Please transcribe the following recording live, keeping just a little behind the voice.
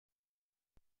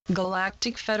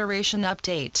Galactic Federation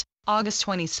Update, August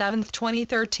 27,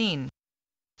 2013.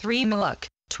 3 Muluk,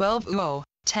 12 Uo,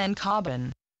 10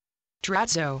 Carbon.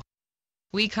 Dratzo.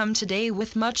 We come today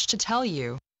with much to tell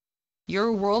you.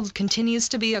 Your world continues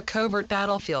to be a covert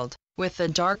battlefield, with the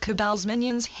Dark Cabal's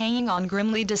minions hanging on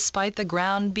grimly despite the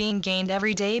ground being gained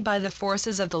every day by the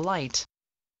forces of the light.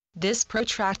 This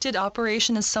protracted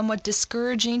operation is somewhat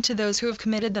discouraging to those who have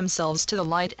committed themselves to the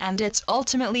light and its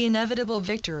ultimately inevitable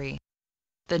victory.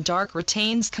 The Dark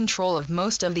retains control of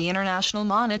most of the international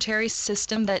monetary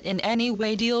system that in any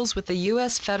way deals with the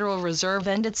U.S. Federal Reserve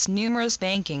and its numerous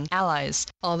banking allies,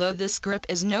 although this grip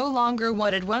is no longer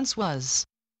what it once was.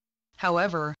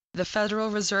 However, the Federal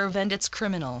Reserve and its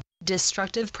criminal,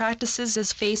 destructive practices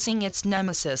is facing its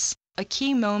nemesis. A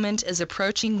key moment is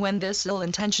approaching when this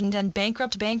ill-intentioned and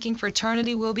bankrupt banking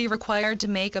fraternity will be required to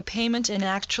make a payment in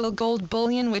actual gold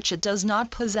bullion which it does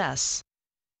not possess.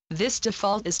 This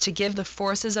default is to give the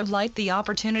forces of light the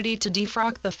opportunity to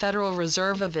defrock the Federal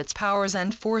Reserve of its powers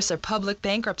and force a public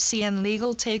bankruptcy and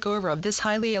legal takeover of this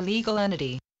highly illegal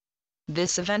entity.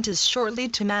 This event is shortly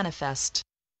to manifest.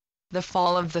 The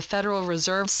fall of the Federal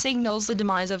Reserve signals the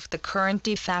demise of the current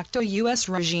de facto U.S.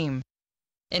 regime.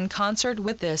 In concert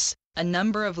with this, a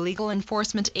number of legal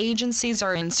enforcement agencies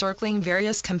are encircling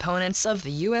various components of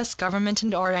the U.S. government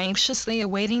and are anxiously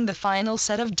awaiting the final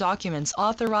set of documents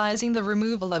authorizing the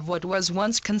removal of what was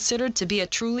once considered to be a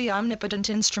truly omnipotent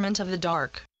instrument of the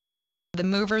dark. The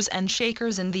movers and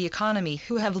shakers in the economy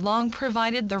who have long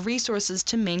provided the resources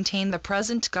to maintain the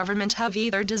present government have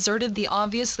either deserted the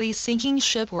obviously sinking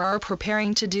ship or are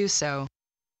preparing to do so,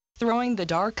 throwing the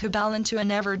Dark Cabal into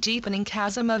an ever-deepening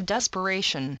chasm of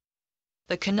desperation.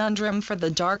 The conundrum for the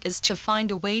Dark is to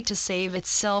find a way to save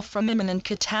itself from imminent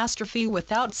catastrophe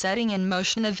without setting in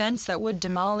motion events that would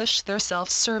demolish their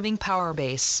self-serving power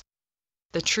base.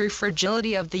 The true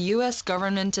fragility of the U.S.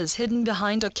 government is hidden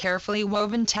behind a carefully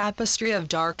woven tapestry of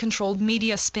dark-controlled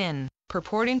media spin,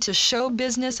 purporting to show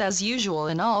business as usual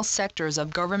in all sectors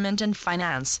of government and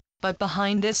finance, but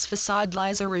behind this facade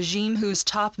lies a regime whose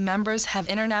top members have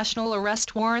international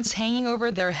arrest warrants hanging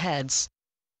over their heads.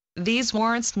 These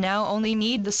warrants now only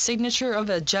need the signature of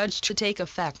a judge to take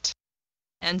effect.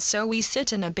 And so we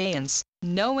sit in abeyance,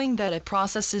 knowing that a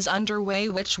process is underway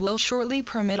which will shortly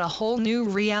permit a whole new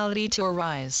reality to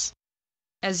arise.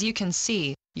 As you can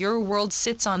see, your world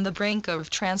sits on the brink of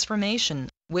transformation,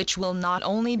 which will not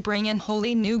only bring in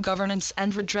wholly new governance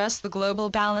and redress the global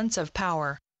balance of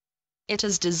power. It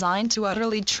is designed to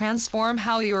utterly transform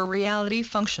how your reality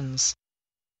functions.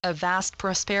 A vast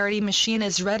prosperity machine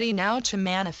is ready now to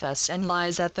manifest and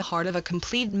lies at the heart of a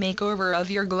complete makeover of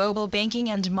your global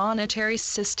banking and monetary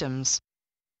systems.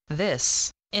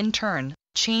 This, in turn,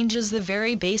 changes the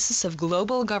very basis of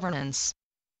global governance.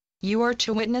 You are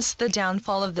to witness the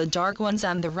downfall of the Dark Ones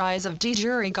and the rise of de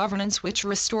jure governance which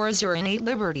restores your innate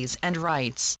liberties and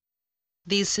rights.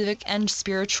 These civic and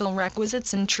spiritual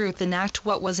requisites in truth enact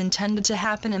what was intended to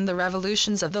happen in the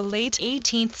revolutions of the late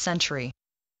 18th century.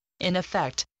 In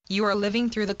effect, you are living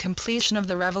through the completion of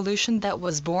the revolution that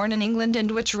was born in England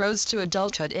and which rose to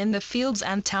adulthood in the fields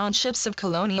and townships of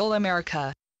colonial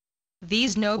America.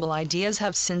 These noble ideas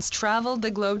have since traveled the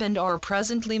globe and are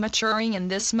presently maturing in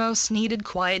this most needed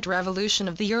quiet revolution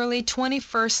of the early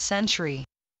 21st century.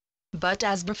 But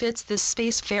as befits this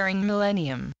spacefaring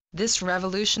millennium, this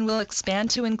revolution will expand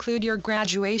to include your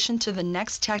graduation to the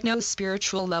next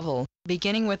techno-spiritual level,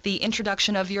 beginning with the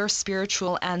introduction of your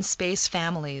spiritual and space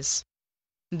families.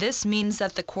 This means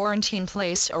that the quarantine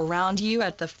placed around you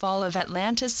at the fall of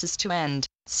Atlantis is to end,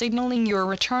 signaling your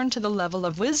return to the level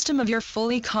of wisdom of your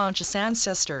fully conscious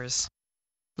ancestors.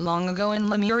 Long ago in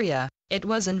Lemuria, it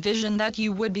was envisioned that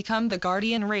you would become the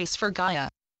guardian race for Gaia.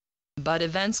 But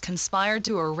events conspired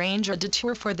to arrange a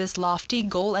detour for this lofty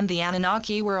goal, and the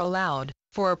Anunnaki were allowed,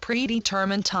 for a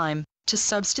predetermined time, to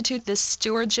substitute this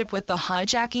stewardship with the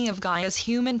hijacking of Gaia's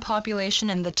human population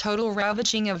and the total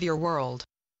ravaging of your world.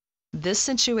 This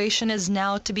situation is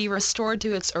now to be restored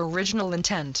to its original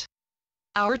intent.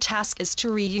 Our task is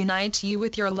to reunite you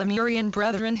with your Lemurian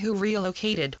brethren who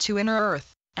relocated to Inner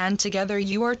Earth, and together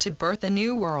you are to birth a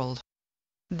new world.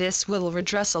 This will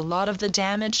redress a lot of the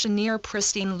damage to near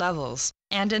pristine levels,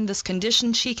 and in this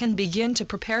condition she can begin to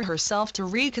prepare herself to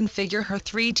reconfigure her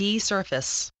 3D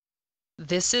surface.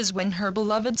 This is when her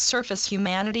beloved surface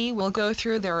humanity will go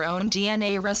through their own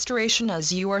DNA restoration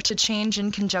as you are to change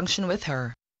in conjunction with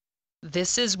her.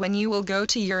 This is when you will go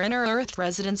to your Inner Earth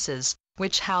residences,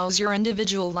 which house your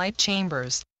individual light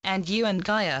chambers, and you and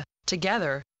Gaia,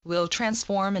 together, will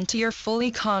transform into your fully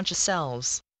conscious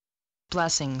selves.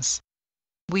 Blessings.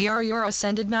 We are your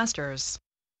ascended masters.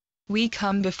 we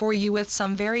come before you with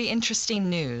some very interesting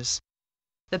news.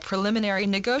 The preliminary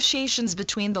negotiations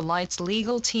between the Light's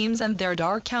legal teams and their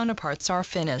dark counterparts are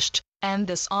finished, and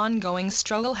this ongoing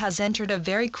struggle has entered a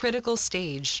very critical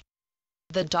stage.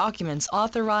 The documents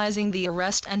authorizing the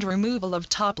arrest and removal of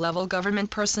top-level government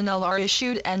personnel are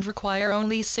issued and require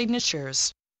only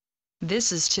signatures.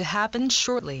 This is to happen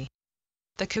shortly.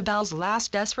 The Cabal's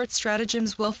last desperate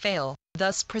stratagems will fail,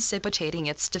 thus precipitating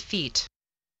its defeat.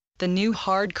 The new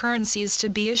hard currencies to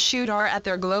be issued are at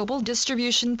their global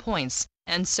distribution points,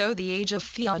 and so the age of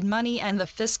fiat money and the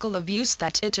fiscal abuse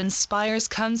that it inspires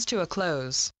comes to a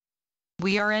close.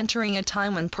 We are entering a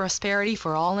time when prosperity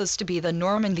for all is to be the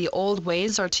norm and the old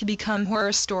ways are to become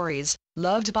horror stories,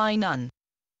 loved by none.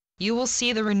 You will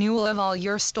see the renewal of all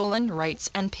your stolen rights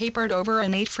and papered over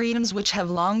innate freedoms which have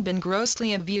long been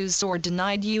grossly abused or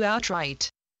denied you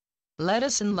outright. Let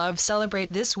us in love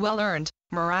celebrate this well-earned,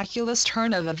 miraculous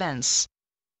turn of events.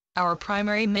 Our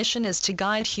primary mission is to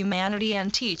guide humanity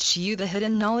and teach you the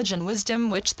hidden knowledge and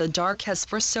wisdom which the dark has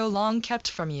for so long kept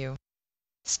from you.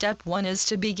 Step 1 is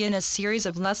to begin a series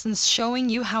of lessons showing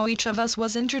you how each of us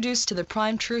was introduced to the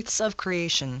prime truths of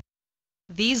creation.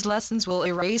 These lessons will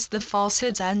erase the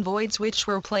falsehoods and voids which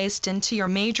were placed into your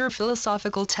major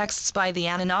philosophical texts by the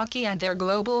Anunnaki and their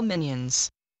global minions.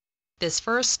 This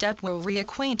first step will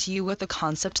reacquaint you with the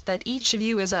concept that each of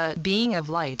you is a being of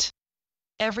light.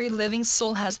 Every living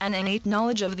soul has an innate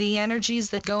knowledge of the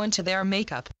energies that go into their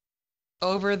makeup.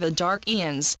 Over the dark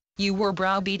eons, you were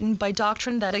browbeaten by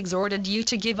doctrine that exhorted you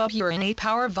to give up your innate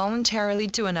power voluntarily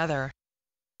to another.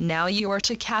 Now you are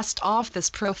to cast off this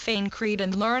profane creed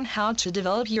and learn how to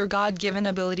develop your God-given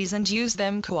abilities and use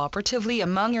them cooperatively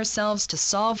among yourselves to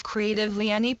solve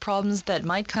creatively any problems that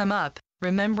might come up,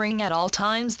 remembering at all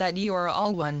times that you are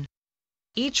all one.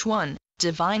 Each one,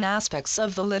 divine aspects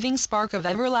of the living spark of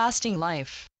everlasting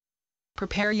life.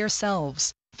 Prepare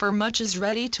yourselves, for much is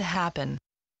ready to happen.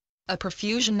 A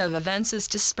profusion of events is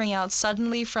to spring out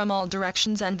suddenly from all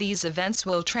directions, and these events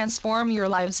will transform your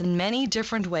lives in many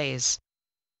different ways.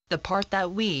 The part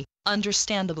that we,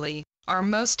 understandably, are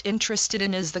most interested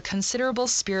in is the considerable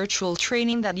spiritual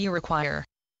training that you require.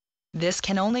 This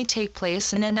can only take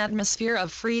place in an atmosphere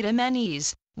of freedom and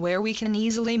ease, where we can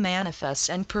easily manifest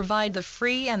and provide the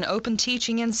free and open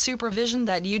teaching and supervision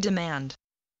that you demand.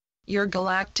 Your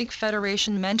Galactic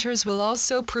Federation mentors will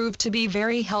also prove to be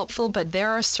very helpful, but there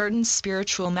are certain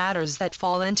spiritual matters that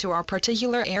fall into our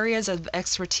particular areas of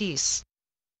expertise.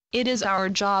 It is our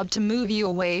job to move you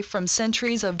away from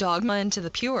centuries of dogma into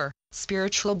the pure,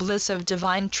 spiritual bliss of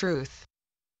divine truth.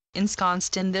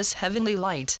 Ensconced in this heavenly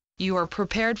light, you are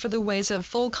prepared for the ways of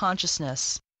full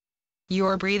consciousness. You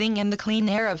are breathing in the clean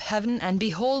air of heaven and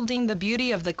beholding the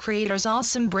beauty of the Creator's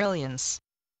awesome brilliance.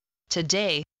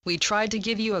 Today, we tried to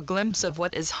give you a glimpse of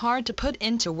what is hard to put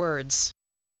into words.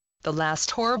 The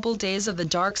last horrible days of the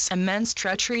dark's immense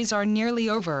treacheries are nearly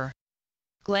over.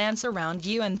 Glance around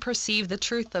you and perceive the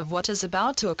truth of what is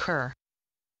about to occur.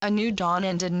 A new dawn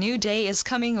and a new day is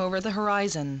coming over the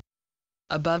horizon.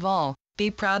 Above all, be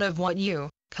proud of what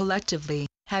you, collectively,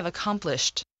 have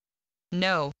accomplished.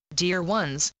 Know, dear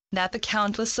ones, that the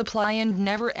countless supply and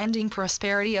never-ending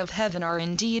prosperity of heaven are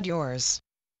indeed yours.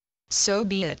 So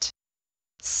be it.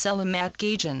 Selamat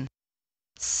Gajan.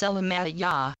 Selamat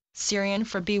Ya, Syrian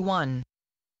for B1.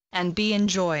 And be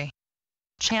enjoy.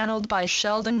 Channeled by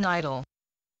Sheldon Neidl.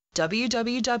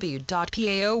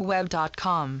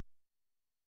 www.paoweb.com